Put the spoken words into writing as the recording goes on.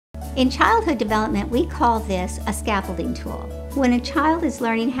In childhood development, we call this a scaffolding tool. When a child is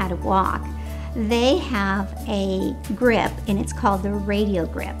learning how to walk, they have a grip, and it's called the radial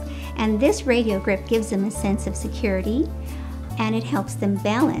grip. And this radial grip gives them a sense of security, and it helps them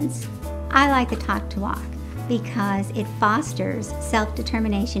balance. I like the Tot2walk because it fosters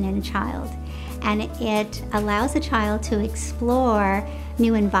self-determination in a child, and it allows a child to explore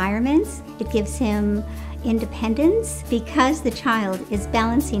new environments. It gives him independence. Because the child is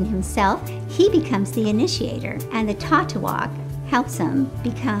balancing himself, he becomes the initiator, and the Tot2walk helps him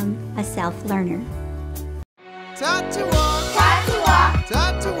become a self-learner. Tot2walk.